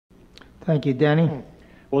Thank you, Denny.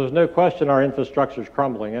 Well, there's no question our infrastructure is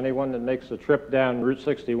crumbling. Anyone that makes a trip down Route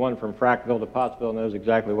 61 from Frackville to Pottsville knows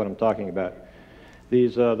exactly what I'm talking about.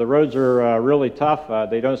 The roads are really tough.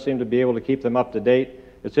 They don't seem to be able to keep them up to date.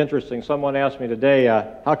 It's interesting. Someone asked me today,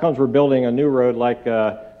 how comes we're building a new road like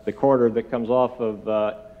the corridor that comes off of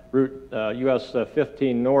Route US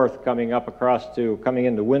 15 North coming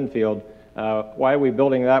into Winfield? Why are we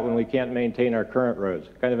building that when we can't maintain our current roads?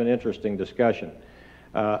 Kind of an interesting discussion.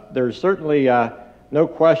 There's certainly no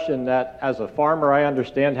question that as a farmer, I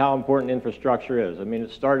understand how important infrastructure is. I mean,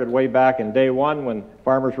 it started way back in day one when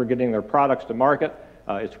farmers were getting their products to market.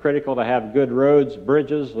 It's critical to have good roads,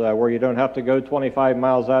 bridges, where you don't have to go 25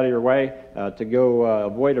 miles out of your way to go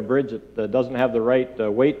avoid a bridge that doesn't have the right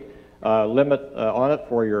weight limit on it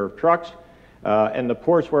for your trucks. And the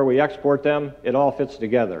ports where we export them, it all fits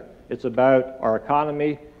together. It's about our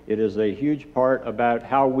economy. It is a huge part about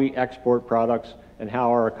how we export products and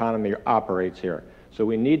how our economy operates here. So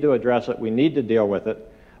we need to address it. We need to deal with it.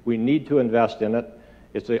 We need to invest in it.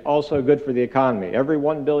 It's also good for the economy. Every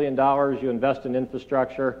 $1 billion you invest in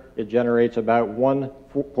infrastructure, it generates about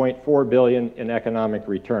 $1.4 billion in economic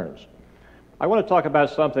returns. I want to talk about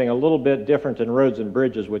something a little bit different than roads and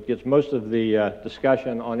bridges, which gets most of the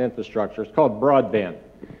discussion on infrastructure. It's called broadband.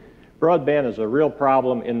 Broadband is a real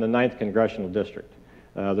problem in the 9th Congressional District.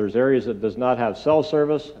 There's areas that does not have cell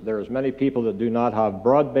service. There's many people that do not have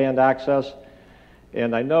broadband access.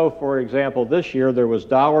 And I know, for example, this year there was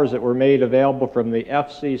dollars that were made available from the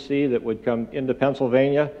FCC that would come into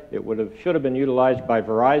Pennsylvania. It should have been utilized by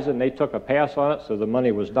Verizon. They took a pass on it, so the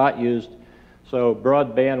money was not used. So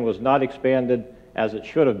broadband was not expanded as it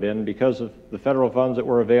should have been because of the federal funds that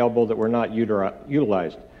were available that were not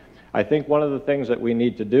utilized. I think one of the things that we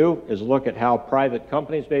need to do is look at how private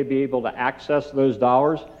companies may be able to access those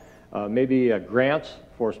dollars, maybe grants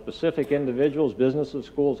for specific individuals, businesses,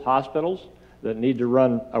 schools, hospitals that need to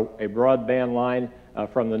run a broadband line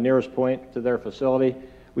from the nearest point to their facility.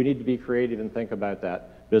 We need to be creative and think about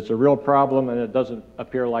that. But it's a real problem, and it doesn't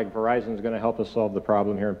appear like Verizon is going to help us solve the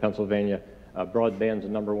problem here in Pennsylvania. Broadband's the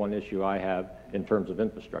 #1 issue I have in terms of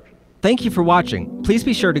infrastructure. Thank you for watching. Please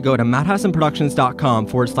be sure to go to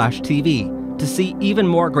madhousenproductions.com/TV to see even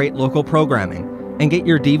more great local programming and get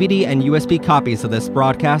your DVD and USB copies of this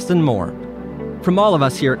broadcast and more. From all of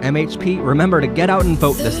us here at MHP, remember to get out and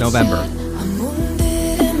vote this November.